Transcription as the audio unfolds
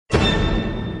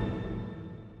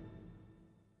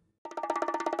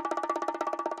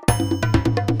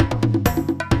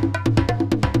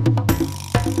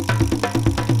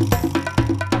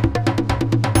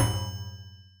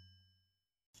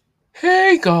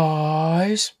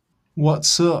guys,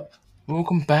 What's up?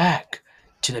 welcome back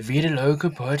to the Vida Loca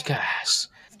podcast.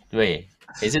 Wait,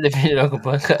 is it the Vida Loca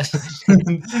podcast?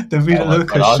 The Vida Oh my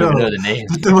Loca God, I don't show. even know the name.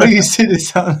 The way you said it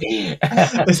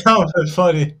sounded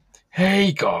funny.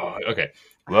 Hey guys, okay.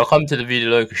 Welcome to the Vida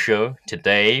Loca show.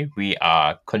 Today we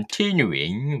are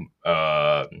continuing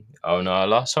on our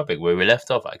last topic where we left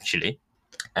off actually.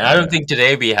 And I don't think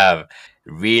today we have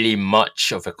really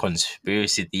much of a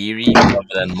conspiracy theory other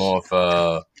than more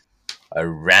of a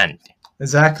rant.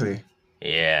 Exactly.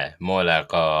 Yeah, more like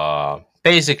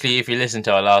basically if you listen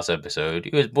to our last episode,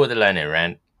 it was borderline a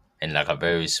rant and like a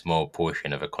very small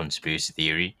portion of a conspiracy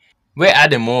theory. We're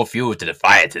adding more fuel to the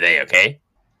fire today, okay?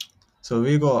 So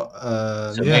we got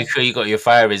So make sure you got your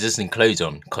fire resistant clothes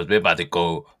on because we're about to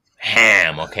go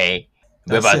ham, okay?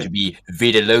 We're That's about it. to be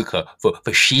Vida Loca for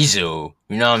Shizo.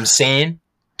 You know what I'm saying?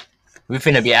 We're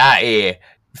finna be out here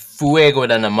fuego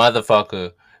than a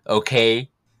motherfucker, okay?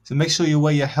 So make sure you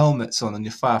wear your helmets on and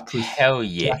your fireproof Hell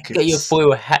yeah. jackets. Get your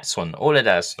foil hats on, all of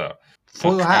that stuff.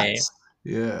 foil Okay. hats.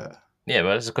 Yeah. Yeah,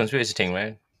 but that's a conspiracy thing,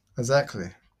 right? Exactly.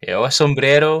 Yeah, or a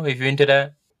sombrero if you're into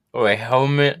that, or a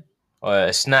helmet, or a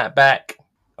snapback,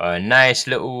 or a nice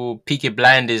little Peaky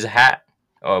Blinders hat,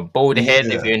 or a bald head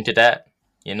if Yeah. you're into that.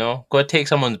 You know, go take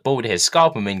someone's bald head,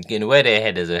 scalp them, and wear their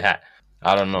head as a hat.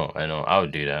 I don't know. I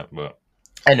would do that, but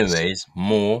anyways,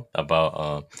 more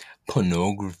about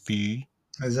pornography.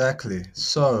 Exactly.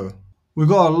 So we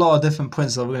got a lot of different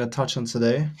points that we're gonna touch on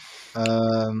today.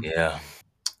 Yeah.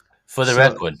 For the So-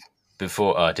 record,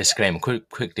 before disclaimer,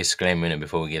 quick disclaimer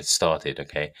before we get started,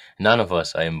 okay? None of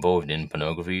us are involved in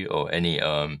pornography or any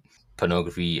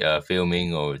pornography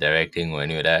filming or directing or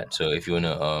any of that. So if you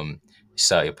wanna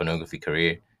start your pornography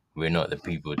career, we're not the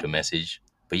people to message.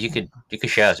 But you could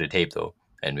share us your tape though,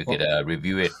 and we could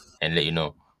review it and let you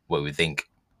know what we think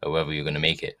or whether you're gonna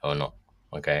make it or not.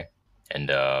 Okay? And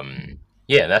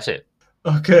yeah, that's it.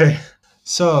 Okay.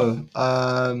 So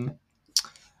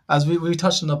as we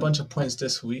touched on a bunch of points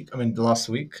last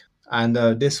week, and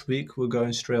this week we're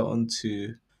going straight on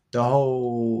to the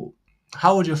whole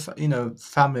how would your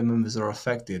family members are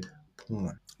affected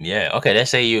porn. Yeah, okay,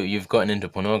 let's say you've gotten into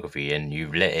pornography and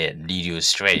you've let it lead you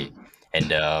astray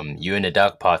and you're in the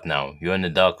dark path now. You're on the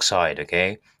dark side,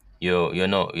 okay? You're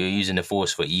using the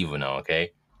force for evil now,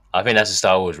 okay? I think that's a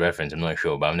Star Wars reference, I'm not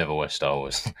sure, but I've never watched Star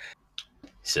Wars.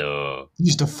 So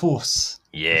Use the force.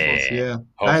 yeah. Yeah,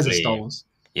 that is a Star Hopefully. Wars.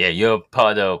 Yeah, you're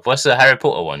part of what's the Harry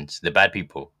Potter ones? The bad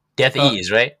people. Death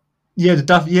Eaters, right? Yeah, the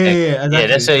Duff. Yeah, exactly. Yeah,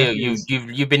 that's so Death Eaters.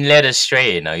 you've been led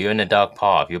astray now. You're in the dark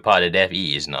path. You're part of the Death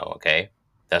Eaters now, okay?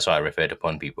 That's why I refer to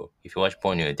porn people. If you watch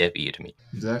porn, you're a Death Eater to me.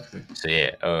 Exactly. So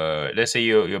yeah, let's say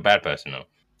you're a bad person now,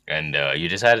 and you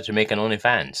decided to make an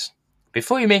OnlyFans.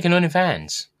 Before you make an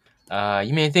OnlyFans,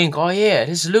 you may think, oh yeah,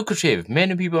 this is lucrative.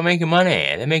 Many people are making money.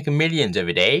 They're making millions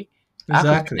every day.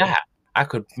 Exactly. I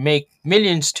could make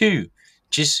millions too,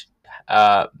 just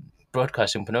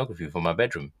broadcasting pornography from my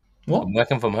bedroom. What? I'm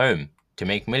working from home to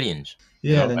make millions.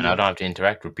 Yeah, And I don't have to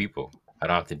interact with people. I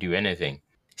don't have to do anything.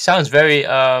 Sounds very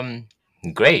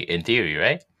great in theory,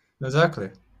 right? exactly.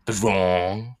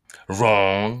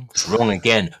 Wrong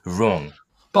again, wrong.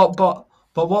 But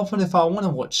what fun if I want to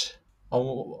watch? I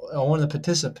want to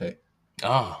participate.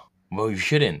 Ah, well, you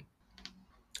shouldn't.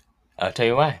 I'll tell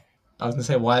you why. I was gonna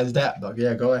say why is that, but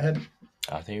yeah, go ahead.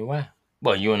 I'll tell you why.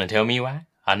 Well, you want to tell me why?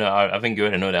 I know. I think you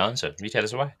already know the answer. You tell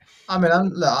us why. I mean,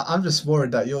 I'm just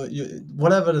worried that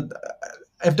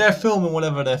if they're filming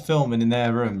whatever they're filming in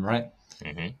their room, right?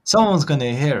 Mm-hmm. Someone's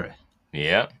gonna hear it.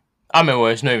 Yeah. I mean,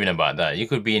 well, it's not even about that. You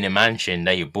could be in a mansion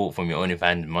that you bought from your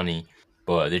OnlyFans money,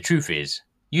 but the truth is,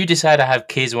 you decide to have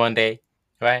kids one day,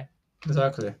 right?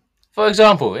 Exactly. For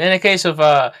example, in the case of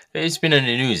it's been in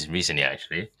the news recently,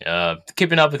 actually.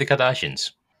 Keeping Up with the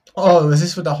Kardashians. Oh, is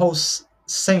this with the whole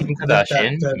Saint Kim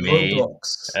Kardashian that made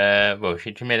Roblox? well,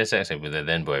 she made a sex tape with her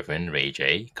then boyfriend Ray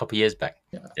J a couple years back.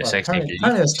 Yeah, The well, sex tape apparently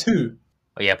leaked. there's two.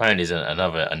 Oh yeah, apparently there's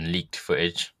another unleaked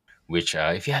footage, which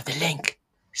if you have the link,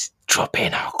 drop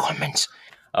in our comments.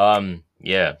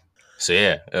 Yeah. So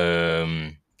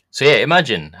yeah,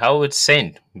 imagine how would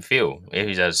Saint feel if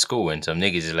he's at school and some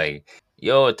niggas is like,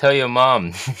 yo, tell your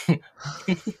mom.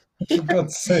 For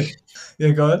God's sake.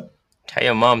 Yeah, go ahead. Tell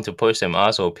your mom to post them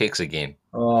asshole pics again.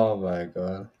 Oh my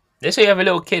God. Let's say you have a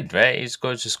little kid, right? He's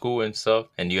going to school and stuff,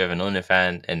 and you have an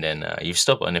OnlyFans, and then you've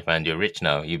stopped OnlyFans, you're rich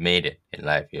now, you've made it in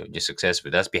life, you're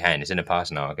successful. That's behind, it's in the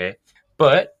past now, okay?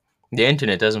 But the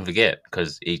internet doesn't forget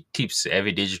because it keeps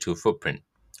every digital footprint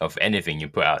of anything you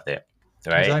put out there,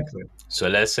 right? Exactly. So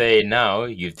let's say now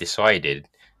you've decided,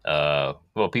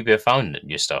 people have found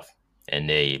your stuff and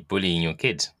they bullying your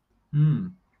kids. Hmm.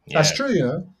 Yeah. That's true, you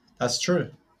know. That's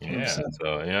true. Yeah. 100%.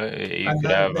 So you And could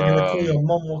then have they're gonna call your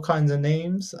mom all kinds of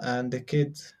names, and the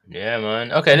kid yeah,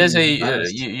 man. Okay, gonna let's be say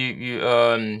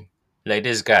embarrassed. like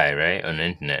this guy, right, on the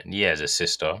internet. He has a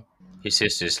sister. His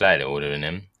sister is slightly older than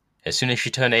him. As soon as she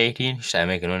turned 18, she started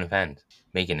making OnlyFans,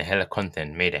 making a hella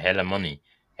content, made a hella money.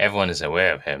 Everyone is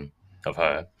aware of him, of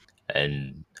her,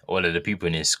 and all of the people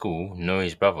in his school know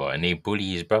his brother, and they bully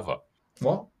his brother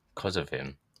What? because of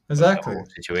him, because of the Exactly. whole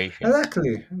situation.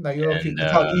 Exactly. Like you're And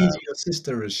look how easy your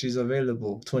sister is. She's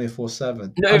available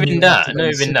 24/7. not Haven't even even have that, to go not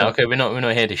and even see that. her. Okay, we're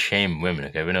not here to shame women.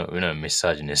 Okay, we're not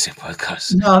misogynistic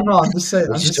podcast. No, no, I'm just saying.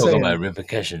 We're I'm just just talking saying. about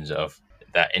repercussions of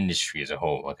that industry as a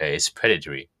whole. Okay, it's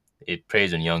predatory. It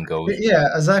preys on young girls, Yeah,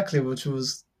 exactly. Which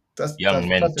was that's young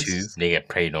men perfect. too. They get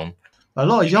preyed on. A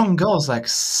lot of young girls, like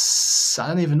I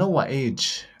don't even know what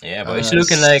age. Yeah, but it's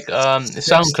looking like 16.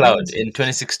 SoundCloud in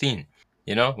 2016.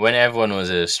 When everyone was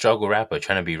a struggle rapper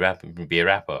trying to be a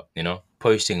rapper.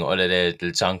 Posting all of their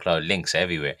SoundCloud links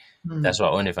everywhere. Hmm. That's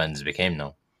what OnlyFans became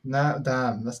now. Nah,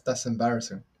 damn, that's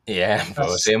embarrassing. Yeah, bro.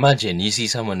 So That's imagine you see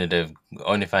someone with a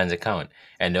OnlyFans account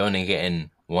and they're only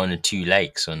getting 1 or 2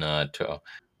 likes on Twitter.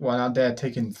 one out there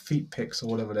taking feet pics or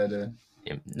whatever they're doing.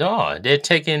 Yeah, no, they're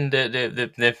taking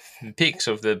the pics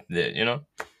of the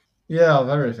Yeah, of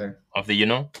everything. of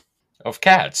the of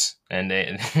cats, and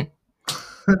they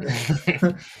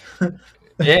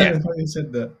yeah, When you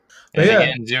said that, but and they're yeah,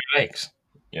 getting 0 likes.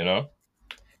 You know,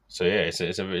 so yeah,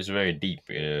 it's very deep.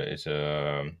 It's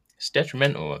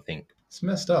detrimental, I think. it's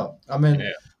messed up. I mean,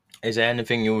 Yeah. Is there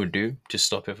anything you would do to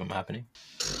stop it from happening?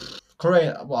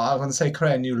 Korea. Well, I want to say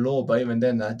create a new law, but even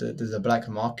then, there's a black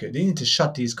market. They need to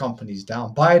shut these companies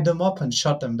down, buy them up, and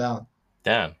shut them down.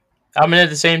 Damn. I mean, at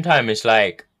the same time, it's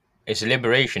like it's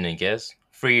liberation, I guess.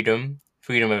 Freedom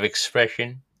of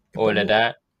expression, But all of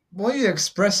that. what are you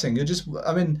expressing? You're just.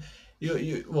 I mean,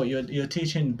 you're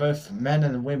teaching both men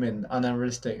and women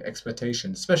unrealistic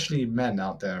expectations, especially men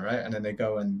out there, right? And then they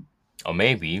go and Or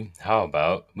maybe, how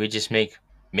about we just make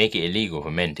it illegal for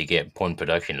men to get porn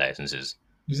production licenses?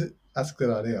 use it. That's a good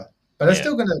idea. But they're Yeah.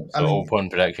 still gonna. I So all mean, porn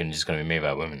production is going to be made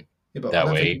by women. yeah, but I That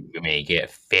don't think way, we may get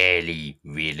fairly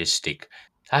realistic.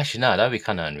 Actually, no, that'd be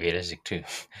kind of unrealistic too,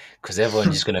 because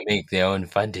everyone's just going to make their own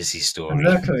fantasy story.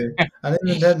 exactly. And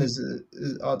even then,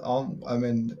 I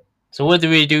mean, So what do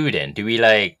we do then? Do we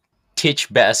like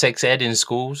teach better sex ed in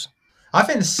schools? I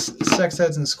think sex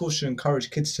eds in school should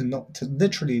encourage kids to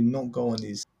literally not go on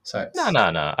these No, sites.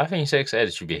 no, no. I think sex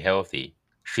ed should be healthy.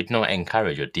 Should not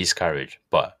encourage or discourage,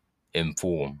 but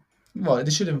inform. Well,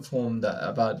 they should inform that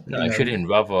about No, it shouldn't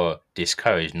rather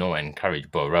discourage, nor encourage,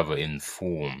 but rather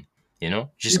inform. Yeah,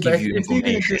 Just but give you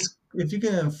information. if you're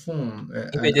gonna inform If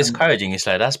it's and discouraging, it's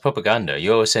like that's propaganda.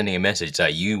 You're sending a message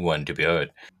that you want to be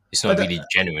heard. It's not but really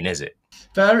genuine, is it?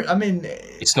 I mean,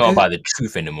 It's not about the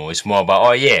truth anymore. It's more about,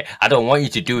 oh yeah, I don't want you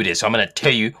to do this. So I'm gonna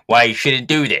tell you why you shouldn't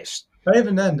do this. but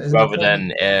even then, isn't the Rather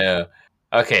point? than,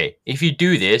 okay, if you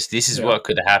do this, this is Yeah, what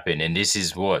could happen, and this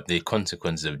is what the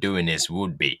consequences of doing this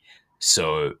would be.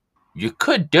 So you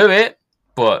could do it,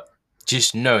 but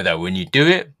just know that when you do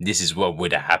it, this is what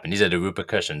would happen. These are the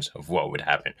repercussions of what would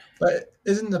happen. but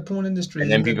isn't the porn industry?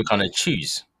 And then Isn't it? people kind of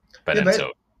choose by Yeah, but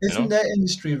themselves, you isn't know? their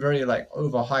industry very like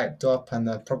overhyped up and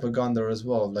propaganda as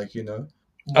well? Like whatever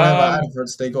Um,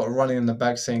 adverts they got running in the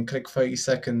back saying click 30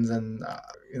 seconds and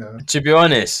to be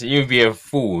honest, you'd be a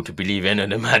fool to believe any of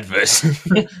them adverts.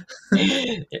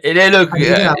 They look, and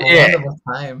you're gonna have a yeah. wonderful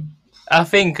time. I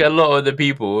think a lot of the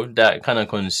people that kind of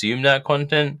consume that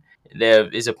content, there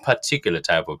is a particular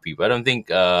type of people. I don't think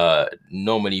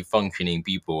normally functioning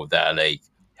people that are like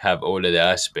have all of the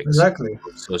aspects Exactly.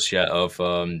 of social of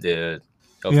their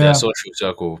Yeah. social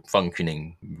circle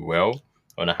functioning well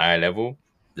on a higher level.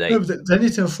 No, Like, but they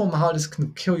need to inform how this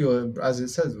can kill your, as it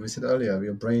says, we said earlier,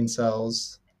 your brain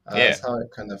cells, yeah, as how it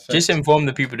can just affect. inform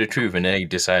the people the truth and then they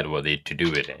decide what they to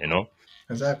do with it.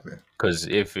 Exactly. Because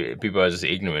if people are just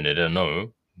ignorant, they don't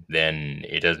know, then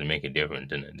it doesn't make a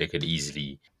difference, and they could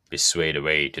easily be swayed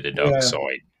away to the dark Yeah.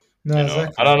 side. No,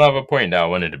 exactly. Another point that I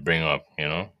wanted to bring up,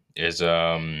 is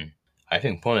I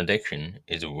think porn addiction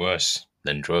is worse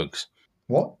than drugs.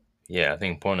 What? Yeah, I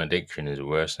think porn addiction is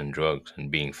worse than drugs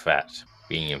and being fat.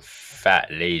 Being a fat,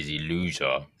 lazy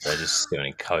loser that just sit on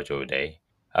the couch all day.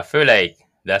 I feel like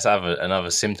that's another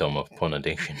symptom of porn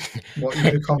addiction. What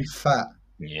you become fat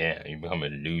Yeah, you become a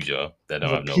loser that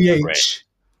don't with a have no bread. pH,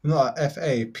 not a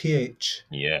FA, pH.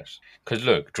 Yes. Because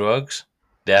look, drugs,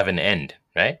 they have an end,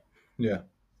 right? Yeah.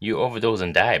 You overdose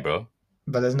and die, bro.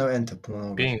 But there's no end to Being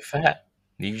pornography. fat,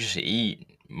 you just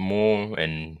eat more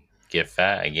and get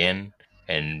fat again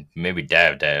and maybe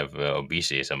die of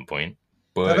obesity at some point.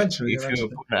 But Eventually, if you're a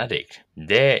eventually. porn addict,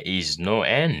 there is no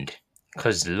end.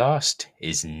 Because lost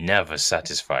is never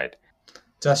satisfied.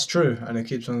 That's true, and it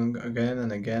keeps on again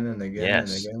and again and again and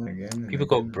Yes. again and again and People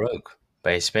go again. broke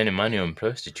by spending money on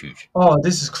prostitutes. Oh,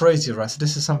 this is crazy, right? So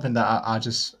this is something that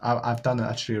I've done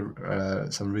actually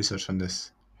some research on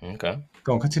this. Okay.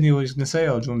 Go on, continue what you was gonna say,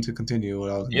 or do you want me to continue what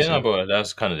I was gonna Yeah, no, say? but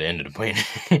that's kind of the end of the point.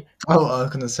 Oh, I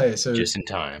was gonna say so. Just in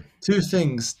time. Two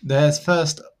things. There's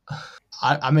first.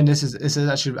 I mean, this is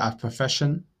actually a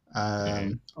profession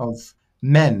Hmm. of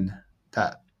men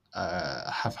that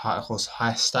have high, of course,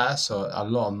 high status or a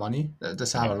lot of money.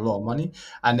 Just have a Hmm. lot of money,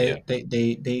 and Yeah. they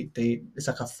it's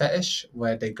like a fetish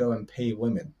where they go and pay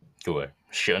women. Go away.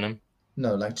 Shit on him.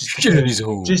 No, like just to Shit on go, his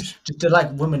hose. just they're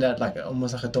like women that like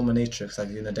almost like a dominatrix, like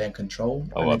they're in control,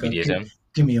 Oh, and they what, go, BDSM?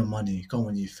 give me your money, go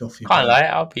on, you filthy Can't boy. lie,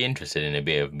 I'll be interested in a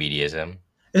bit of BDSM.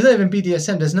 It's not even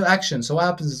BDSM. There's no action. So what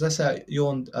happens is, let's say you're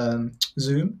on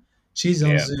Zoom, she's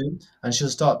on Yeah. Zoom, and she'll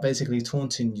start basically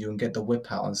taunting you and get the whip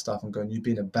out and stuff, and going, "You've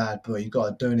been a bad boy. You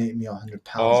gotta donate me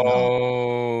 £100 now."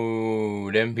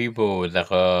 Oh, them people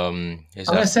like I'm I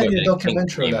gonna send forgot you a the kink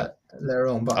documentary of name. that later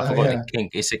on, but I forgot the yeah.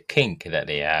 kink. It's a kink that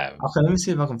they have. Okay, let me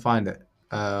see if I can find it.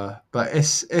 But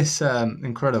it's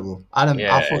incredible. I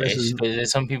Yeah, thought this it's was. because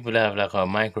there's some people that have like a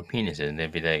micro penis and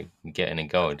they'd be like getting a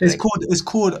go to It's like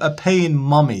called a paying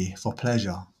mummy for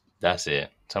pleasure. that's it,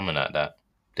 something like that.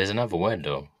 There's another word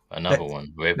though, another Like,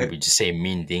 one where like people just say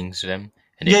mean things to them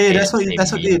and they yeah, yeah. pay That's them to what say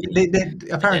that's what mean things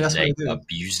they and apparently then that's what like they do.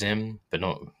 abuse them, but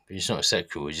not. It's not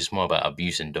sexual. It's just more about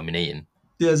abuse and dominating.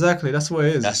 Yeah, exactly. That's what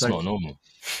it is. It's That's like not normal.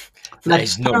 That Like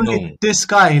is not apparently normal. this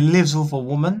guy lives with a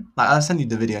woman. Like I'll send you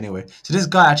the video anyway. So this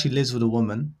guy actually lives with a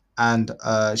woman, and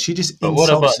she just But what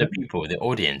about insults the him. people, the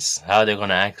audience? How are they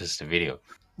gonna access the video?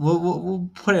 We'll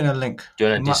put it in a link. Do you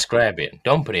We wanna might, describe it?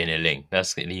 Don't put it in a link.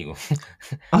 That's illegal.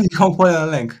 oh, you can't put it in a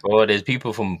link. Or there's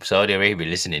people from Saudi Arabia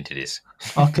listening to this.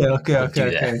 Okay, okay, Don't okay,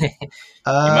 do that. okay.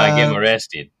 You might get them Um,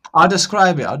 arrested. I'll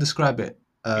describe it. I'll describe it.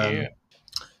 Yeah.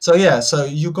 So yeah, so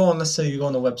you go on. Let's say you go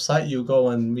on the website. You go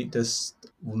and meet this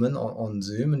woman on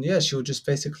Zoom, and yeah, she'll just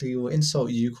basically will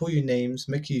insult you, call you names,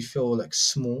 make you feel like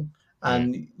small, Mm.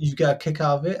 and you get a kick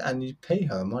out of it, and you pay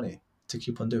her money to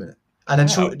keep on doing it. And then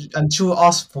Wow. she'll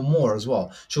ask for more as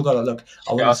well. She'll go like, look,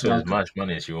 I She want this asks for as amount, much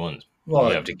money as she wants. And you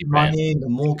well, have to keep paying money, the to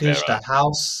keep her mortgage, the around.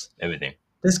 house. Everything.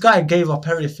 This guy gave up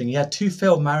everything. He had two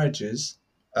failed marriages.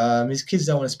 His kids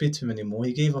don't want to speak to him anymore.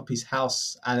 He gave up his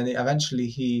house, and then eventually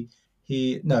he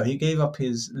gave up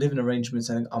his living arrangements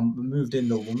and moved in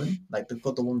the woman. Like they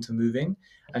got the woman to move in,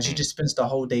 and she Mm. just spends the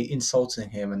whole day insulting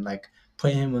him and like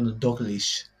putting him on a dog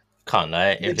leash. Can't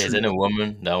lie. If there's any Literally.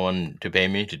 woman that want to pay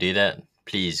me to do that,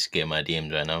 please get my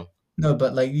DMs right now. No,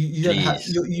 but like you don't have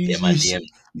Please get my DMs.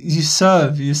 you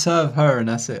serve her and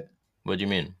that's it. What do you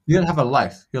mean? You don't have a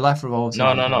life. Your life revolves No,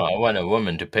 around no, her. no. I want a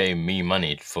woman to pay me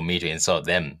money for me to insult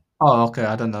them. Oh, okay.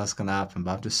 I don't know what's gonna happen,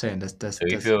 but I'm just saying So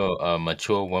if you're a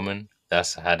mature woman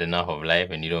that's had enough of life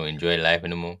and you don't enjoy life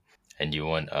anymore, and you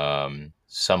want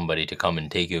somebody to come and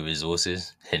take your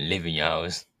resources and live in your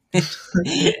house,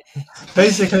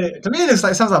 basically, to me, it looks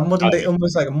like sounds like modern day, I-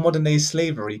 almost like modern day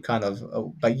slavery kind of.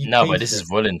 Like you no, pay but this for is it.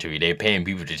 voluntary. They're paying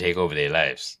people to take over their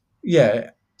lives,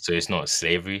 Yeah, so it's not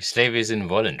slavery. Slavery is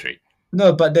involuntary.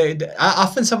 no, but I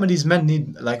think some of these men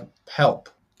need like help.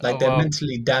 Like Oh they're well,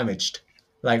 mentally damaged,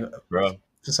 like bro.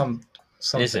 for something.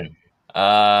 Listen,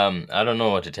 I don't know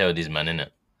what to tell these man innit?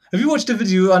 If you watch the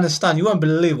video, you understand. You won't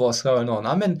believe what's going on.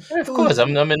 I mean, Of course,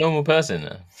 I'm a normal person.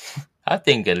 I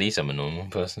think at least I'm a normal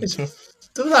person. it's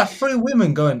there was like three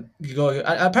women going.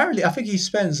 Apparently, I think he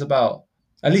spends about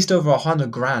at least over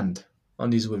 100 grand on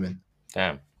these women.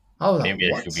 Damn. I was like, Maybe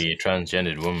I what? should be a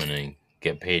transgendered woman and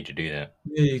get paid to do that.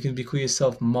 Yeah, you can be call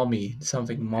yourself mommy,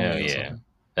 something Hell mommy or yeah. something.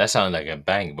 That sounds like a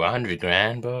bank, but 100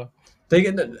 grand, bro. They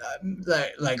get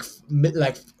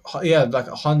yeah, like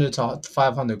 100 to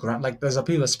 500 grand. Like there's a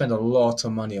people that spend a lot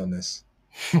of money on this.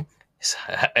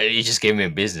 You just gave me a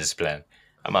business plan.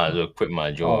 I might as well quit my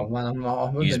Oh job, man,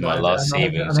 I'm use hoping my not. last I'm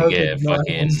savings to hoping get a not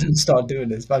everyone fucking start doing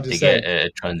this. But I'm to just get saying. a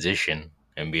transition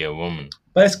and be a woman.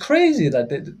 But it's crazy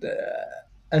that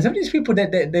and some of these people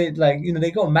they like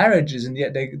they got marriages and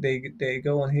yet they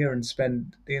go on here and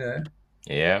spend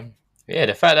Yeah, yeah.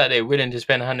 The fact that they're willing to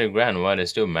spend 100 grand while they're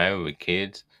still married with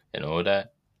kids and all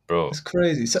that, bro. it's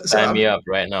crazy. So Sign me up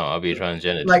right now. I'll be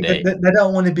transgender like today. they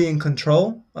don't want to be in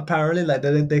control apparently like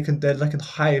they're like in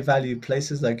high value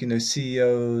places like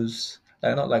CEOs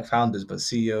like not like founders but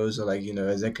CEOs or like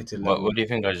executive What level. do you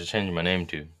think I should change my name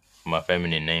to? My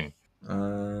feminine name,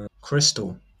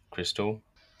 Crystal, Crystal.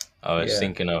 I was yeah,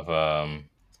 thinking of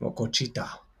or Cochita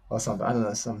or something. I don't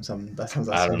know, some that sounds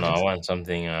like I don't some know. I want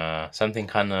something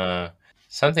kind of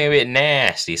something a bit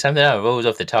nasty, something that rolls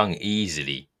off the tongue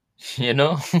easily. You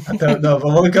know? I don't know, but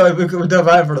we'll go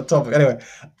back for the topic anyway.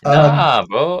 Um, Nah,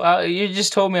 bro. You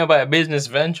just told me about a business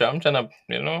venture. I'm trying to,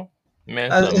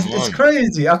 make some it's money.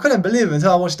 crazy. I couldn't believe it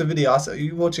until I watched the video. I said,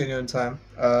 you watch it in your own time.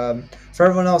 For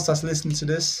everyone else that's listening to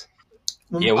this,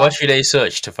 Yeah, what should they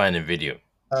search to find a video?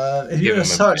 if you Give want to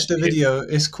them a search bit the tip. video,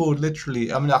 it's called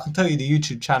literally. I mean, I can tell you the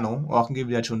YouTube channel, or I can give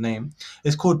you the actual name.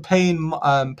 It's called Paying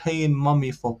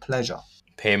Mummy for Pleasure.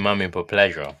 Pay mommy for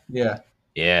pleasure. Yeah,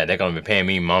 Yeah, they're gonna be paying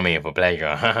me mommy for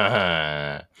pleasure.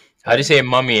 How do you yeah, say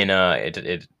mommy in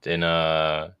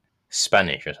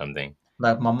Spanish or something?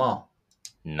 like mama.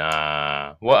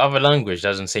 Nah. What other language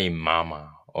doesn't say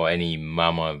mama or any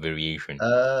mama variation?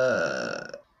 Uh,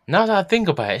 Now that I think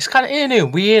about it, it's kind of isn't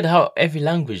it weird how every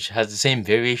language has the same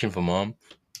variation for mom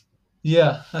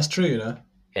yeah, that's true. You know,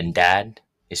 and dad.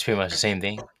 It's pretty much the same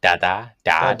thing. Dada,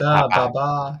 dad, dada, papa.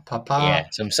 baba, Yeah,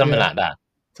 papa. something Yeah, like that.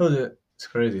 told you it's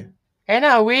crazy. Ain't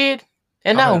that weird?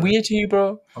 Ain't I find that it, weird to you,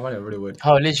 bro? I find it really weird.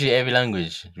 How literally every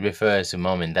language refers to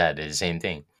mom and dad as the same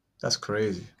thing. That's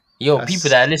crazy. Yo, people That's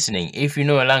that are listening, if you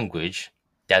know a language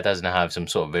that doesn't have some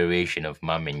sort of variation of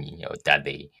mommy or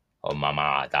daddy or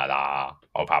mama, dada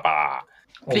or papa,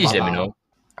 oh please let me baba. know.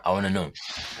 I want to know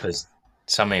because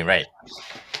some ain't right.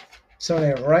 So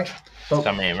yeah, right. But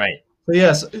Some ain't right. But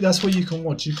yes, that's what you can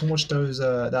watch. You can watch those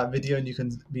that video, and you can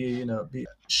be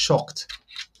shocked.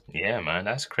 Yeah, man,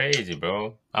 that's crazy,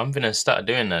 bro. I'm gonna start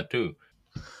doing that too.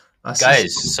 That's just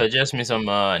Guys, suggest me some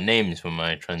names for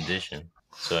my transition.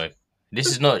 So this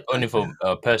is not only for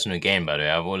personal gain, by the way.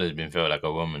 I've always been felt like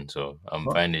a woman, so I'm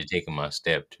finally taking my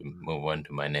step to move on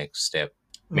to my next step.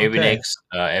 Maybe okay. next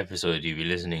episode you'll be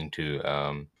listening to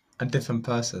A different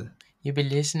person. you'll be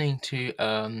listening to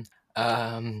um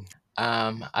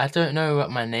I don't know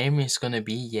what my name is gonna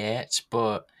be yet,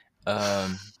 but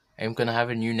I'm gonna have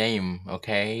a new name,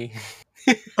 okay?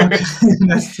 Okay,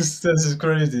 that's just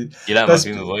crazy. You like my That's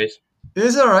female voice?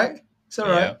 it's all right. It's all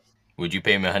right. Yeah. Would you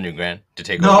pay me 100 grand to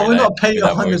take over No, your we're life not paying with a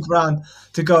that hundred voice? grand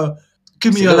to go.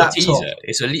 Give me It's a your little laptop. teaser.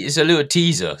 It's a little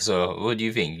teaser. So what do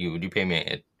you think? Would you pay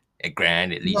me a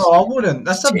grand at No, least I wouldn't.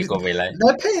 That's to a, take over your life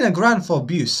they're paying a grand for and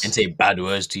abuse. say bad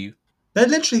words to you? They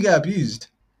literally get abused.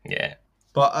 Yeah,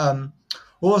 But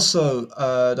also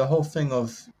the whole thing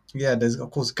of there's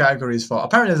of course categories for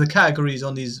apparently there's a categories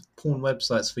on these porn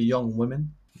websites for young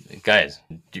women. guys,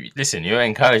 listen. You're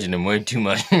encouraging them way too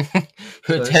much.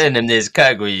 You're So it's, telling them there's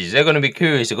categories. They're gonna be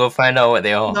curious to go find out what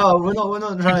they are. no, we're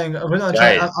not trying. We're not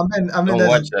trying. Guys, I mean, don't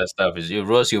watch there's that stuff. It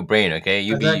rots your brain. Okay,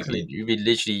 exactly you be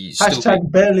literally stupid.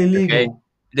 hashtag barely Okay, legal.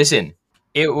 listen.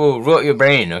 It will rot your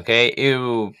brain. Okay, it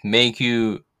will make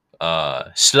you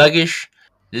sluggish,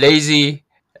 lazy,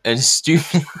 and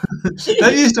stupid.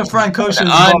 They used to Frank Ocean's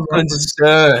I'm mom reference.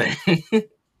 concerned.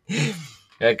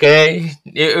 Okay?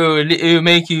 It will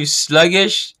make you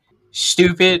sluggish,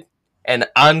 stupid, and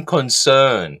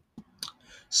unconcerned.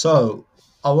 So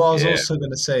what I was Yeah. also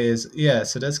gonna say is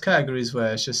so there's categories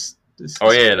where it's just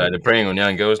Oh yeah, like the preying on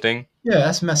young girls thing.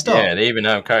 that's messed Yeah, up. they even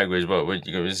have categories.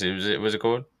 What's it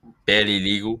called? Barely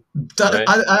legal, That- right?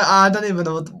 I don't even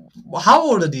know how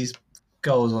old are these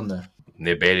girls on there.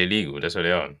 They're barely legal. That's what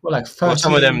they are. Well, like Well,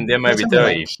 some of them 13. they might They're be talking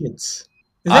like 30. kids.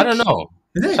 Is I that don't know.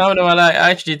 is it? Some of them are like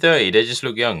actually 30. They just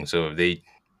look young, so they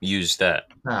use that.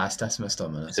 Nah, that's messed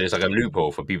up, man. So it's like a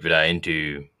loophole for people that are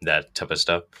into that type of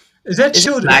stuff. Is that It's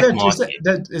a children? black market.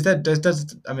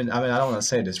 I mean, I don't want to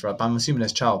say this, right? But I'm assuming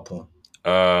there's child porn.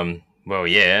 Well,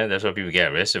 yeah, that's why people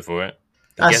get arrested for it.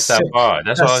 It That's gets that sick. far.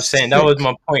 That's what I was That's saying. That sick. was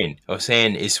my point. I was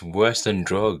saying it's worse than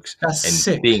drugs That's and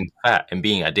sick. being fat and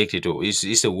being addicted to it.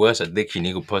 It's the worst addiction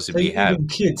you could They possibly have. even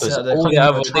kids Because they're all the calling you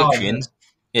other a child. Man. addictions,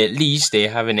 at least they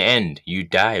have an end. You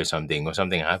die or something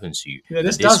happens to you. Yeah,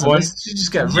 this But this doesn't. one This you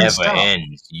just get never rinsed out.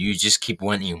 ends. You just keep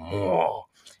wanting more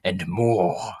and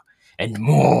more and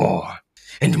more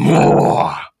and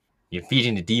more. You're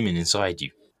feeding the demon inside you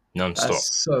non-stop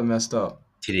That's so messed up.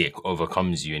 till it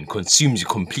overcomes you and consumes you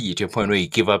completely to a point where you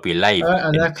give up your life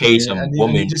and Exactly, pay and some you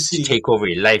woman just to see. take over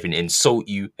your life and insult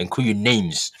you and call you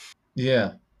names.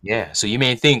 Yeah. Yeah, so you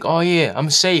may think, oh yeah, I'm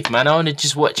safe, man. I want to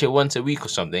just watch it once a week or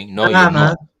something. No, you're Nah, man.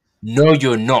 not. No,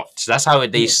 you're not. That's how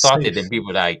they You're started. safe. And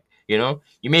people like,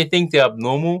 you may think they're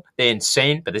abnormal, they're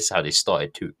insane, but this is how they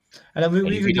started too. And then And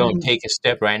we if you could don't even take a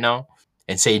step right now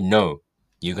and say no,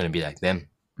 you're gonna be like them.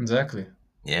 exactly.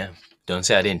 Yeah. Don't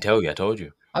say I didn't tell you. I told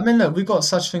you. I mean, look, we got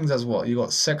such things as what you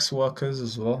got sex workers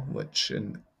as well, which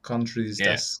in countries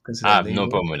Yeah. that's I considered have no legal.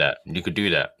 problem with that. You could do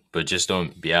that, but just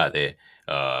don't be out there.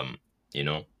 You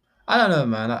know, I don't know,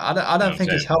 man. I you know don't what I'm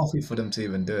think it's saying? healthy for them to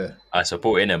even do it. I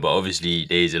support it, but obviously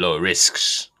there's a lot of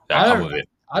risks that I come don't. with it.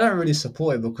 I don't really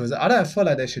support it because I don't feel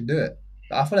like they should do it.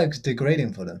 I feel like it's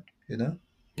degrading for them. You know.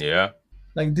 Yeah.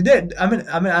 Like, did they? I mean,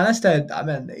 unless they, I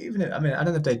don't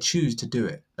know if they choose to do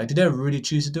it. Like, did they really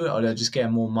choose to do it, or they're just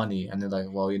getting more money, and they're like,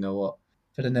 well, you know what?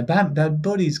 But then their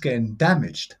body's getting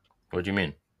damaged. What do you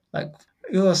mean? Like,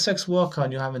 you're a sex worker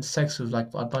and you're having sex with like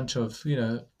a bunch of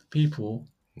people.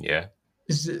 Yeah.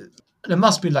 Is it, there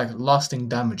must be like lasting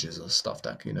damages or stuff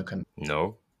that can.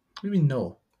 No. Maybe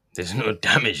no There's no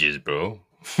damages, bro.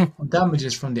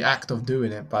 damages from the act of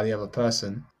doing it by the other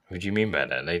person. What do you mean by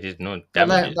that? Like, there's no But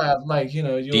damages.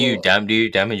 Do you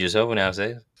you're. damage yourself when you have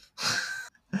sex?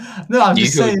 No, I'm Do you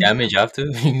just feel saying. damage after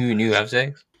you have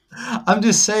sex? I'm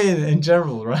just saying in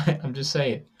general, right? I'm just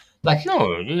saying, like,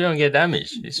 No, you don't get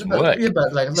damaged. It's but work. yeah,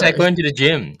 but like, It's look, like going to the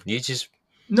gym. You just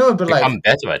no, but like, become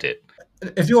better at it.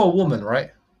 if you're a woman,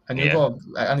 right, and Yeah.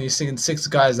 you're seeing six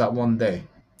guys that one day,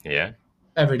 Yeah.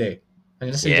 every day, and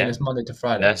let's say you're doing Yeah. this Monday to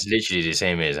Friday. That's literally the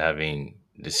same as having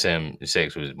the same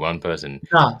sex with one person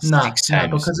Nah, six nah,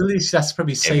 times because at least that's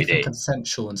probably every safe and day.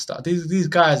 consensual and stuff. These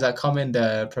guys that come in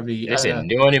there probably, I don't know, Listen,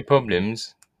 the only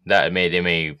problems that they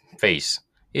may face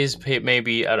is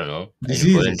maybe, I don't know,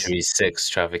 diseases. involuntary sex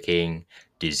trafficking,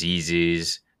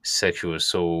 diseases, sexual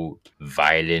assault,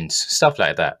 violence, stuff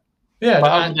like that. Yeah,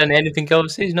 But other than anything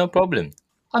else, there's no problem.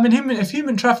 I mean, if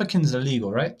human trafficking is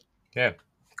illegal, right? Yeah,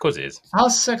 of course it is.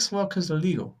 How's sex workers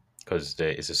illegal? Because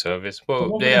it's a service. But Well,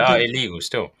 what would they they are do? illegal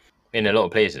still in a lot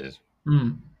of places.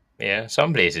 Hmm. Yeah,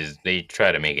 some places they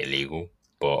try to make it legal,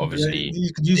 but But obviously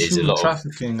you could use there's a human lot of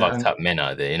trafficking fucked and up men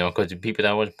out there, because the people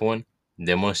that watch porn,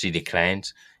 they're mostly the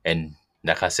clients, and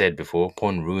like I said before,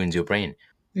 porn ruins your brain,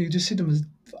 you just see them as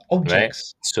right?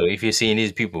 objects. So if you're seeing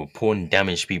these people, porn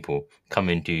damaged people,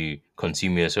 coming to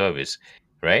consume your service,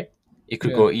 right? It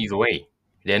could Yeah, go either way.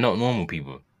 They're not normal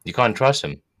people. You can't trust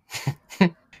them,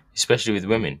 especially with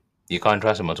women. You can't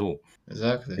trust them at all.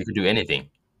 exactly. They could do anything.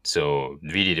 So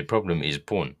really, the problem is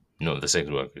porn, not the sex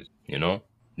workers.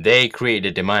 They create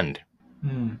the demand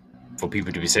Hmm. for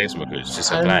people to be sex workers to And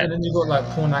supply and it. then you got like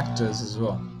porn actors as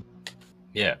well.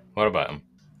 Yeah. What about them?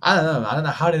 I don't know. I don't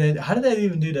know how did they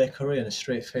even do their career in a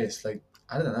straight face? Like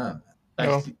I don't know. Like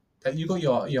No, that you got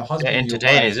your they're husband or your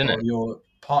entertainers, wife isn't or it? your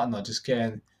partner just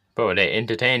getting. Bro, they're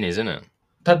entertainers, isn't it?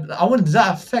 But I wonder, does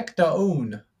that affect their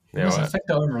own? It Yeah. must What? affect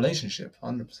their own relationship.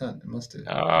 100%. It must do.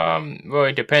 Well,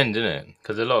 it depends, isn't it?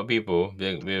 Because a lot of people,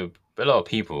 a lot of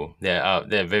people,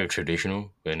 they're very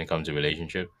traditional when it comes to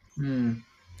relationship. Hmm.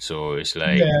 So it's Yeah,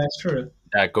 like it's true.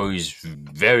 that goes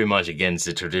very much against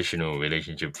the traditional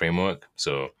relationship framework.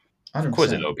 So of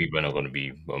course, a 100%. lot of people are not going to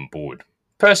be on board.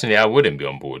 Personally, I wouldn't be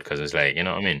on board because it's like, what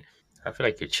I mean? I feel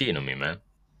like you're cheating on me, man.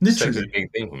 Sex is a Literally,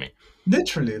 big thing for me.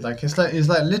 literally. Like it's like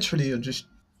literally you're just.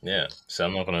 Yeah. So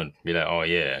I'm not going to be like, oh,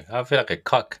 yeah. I feel like a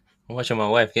cuck. I'm watching my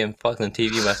wife getting fucked on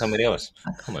TV by somebody else.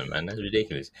 Come on, man. That's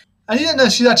ridiculous. And you don't know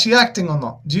if she's actually acting or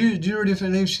not. Do you really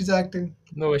believe she's acting?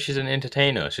 No, she's an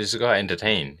entertainer. She's got to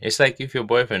entertain. It's like if your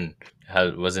boyfriend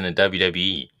was in a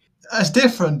WWE. That's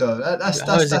different though. How is it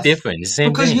That's different? It's the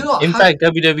same because you're thing. not. In fact,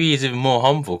 WWE is even more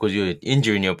harmful because you're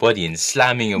injuring your body and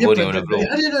slamming your Yeah, body but, on the but, but floor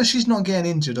how do you know she's not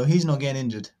getting injured or he's not getting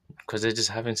injured? because they're just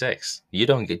having sex. You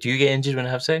don't get. Do you get injured when I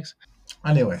have sex?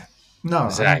 Anyway, no, I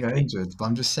didn't get Exactly. injured, but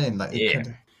I'm just saying, like, it Yeah.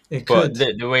 could, it But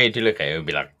could. the way to look at it would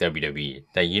be like WWE.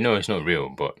 Like it's not real,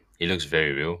 but it looks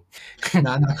very real.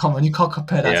 Nah, nah, come on, you can't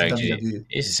compare that Yeah, to actually, WWE.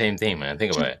 it's the same thing, man.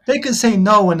 Think about it. They could say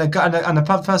no, and the guy and the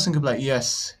person could be like,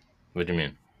 yes. What do you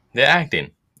mean? They're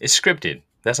acting. It's scripted.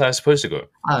 That's how it's supposed to go.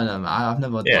 I don't know, man. I've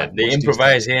never Yeah, like they watched these type.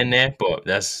 improvise here and there, but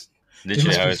that's It literally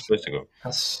must how be. it's supposed to go.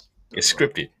 That's It's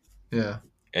scripted, yeah.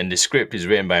 and the script is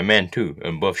written by men too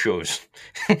on both shows.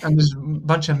 And there's a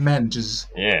bunch of men just.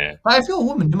 Yeah, Like, if you're a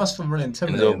woman, you must feel really and there's a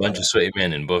whole intimidated by bunch of that. sweaty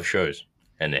men in both shows,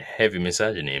 and a heavy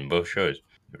misogyny in both shows.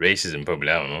 Racism, probably.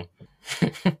 I don't know.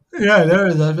 Yeah, there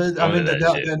is. I mean, All of there,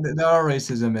 that shit. there are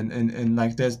racism in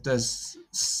like there's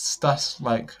stuff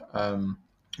like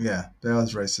yeah, there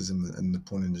is racism in the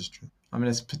porn industry. I mean,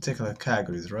 it's particular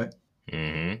categories, right?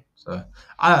 Hmm. So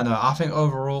I don't know. I think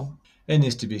overall it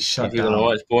needs to be If shut you're gonna down.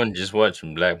 watch porn, just watch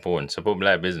black porn. Support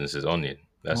black businesses only.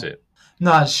 That's it.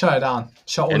 No, shut it down.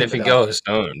 Shut all of it Anything down. else,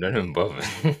 don't even bother.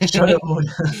 Shut it all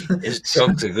down. It's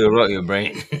toxic. It'll rot your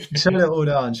brain. Shut it all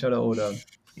down. Shut it all down.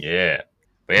 Yeah.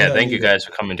 But We yeah, don't thank you need it. guys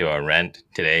for coming to our rant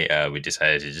today. We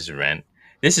decided to just rant.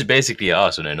 This is basically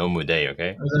us on a normal day,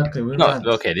 okay? Exactly. We Not rant.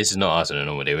 okay, this is not us on a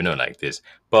normal day. We're not like this.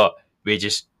 But we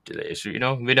just we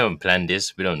don't plan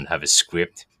this. We don't have a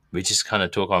script. We just kind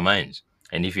of talk our minds.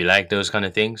 And if you like those kind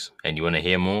of things and you want to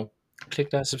hear more,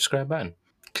 click that subscribe button.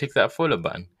 Click that follow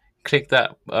button. Click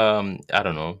that I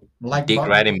don't know, Like dick button.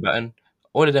 riding button.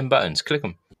 All of them buttons. Click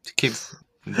them to keep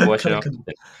watching Click our 'em.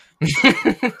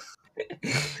 content.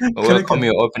 Click Welcome 'em.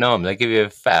 your open arms. I give you a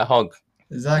fat hug.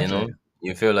 You Exactly. know,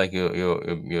 You feel like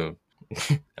you're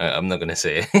I'm not gonna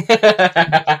say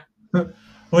it.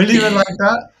 We'll leave it like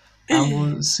that, and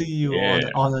we'll see you Yeah.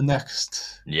 on the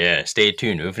next. Yeah, stay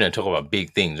tuned. We're gonna talk about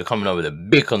big things. We're coming up with a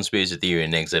big conspiracy theory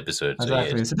in the next episode. So yes,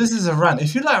 Exactly. So this is a rant.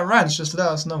 If you like rants, just let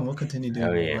us know. We'll continue doing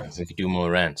hell more yeah, rants. we could do more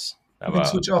rants We can about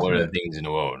switch off all a of the bit. things in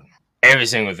the world. Every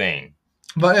single thing.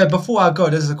 But yeah, before I go,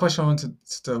 there's a question I wanted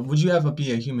to. Would you ever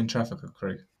be a human trafficker,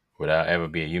 Craig? Would I ever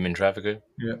be a human trafficker?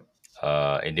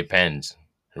 Yeah. It depends.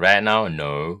 Right now,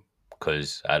 no,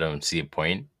 because I don't see a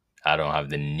point. I don't have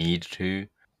the need to.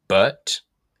 But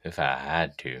if I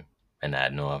had to, and I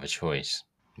had no other choice,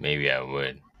 maybe I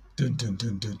would. Dun, dun,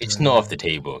 dun, dun, It's dun. not off the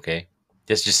table, okay?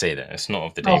 Let's just say that it's not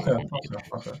off the table Okay, completely.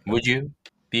 okay. Would you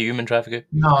be a human trafficker?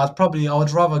 No, I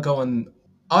would rather go and.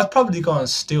 I'd probably go and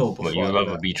steal But before I you'd do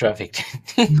rather that. be trafficked.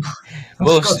 For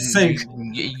Well, God's sake.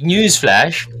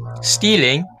 newsflash: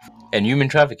 stealing and human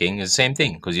trafficking is the same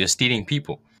thing because you're stealing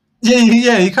people.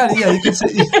 Yeah, you can. Yeah, you can say.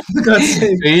 For God's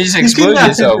sake. So you just You expose kidnapped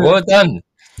yourself. him. Well done.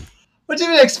 What do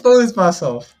you mean expose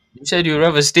myself? You said you'd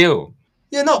rather steal.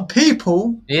 You're not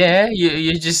people. Yeah,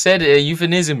 you just said a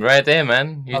euphemism right there,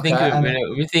 man. You Okay, think and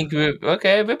we think we're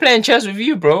okay? We're playing chess with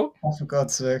you, bro. oh, for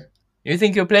God's sake. You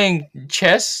think you're playing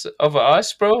chess over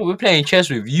us, bro? We're playing chess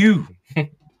with you.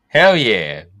 Hell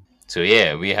yeah. So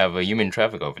yeah, we have a human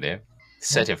traffic over there,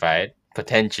 certified.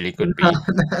 Potentially could be.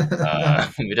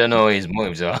 We don't know what his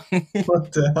motives are.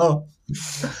 What the hell?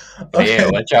 But yeah, Okay,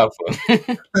 watch out for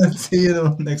him. see you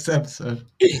in the next episode.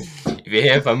 If you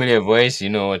hear a familiar voice, you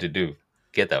know what to do.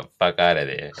 Get the fuck out of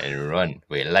there and run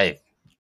for your life.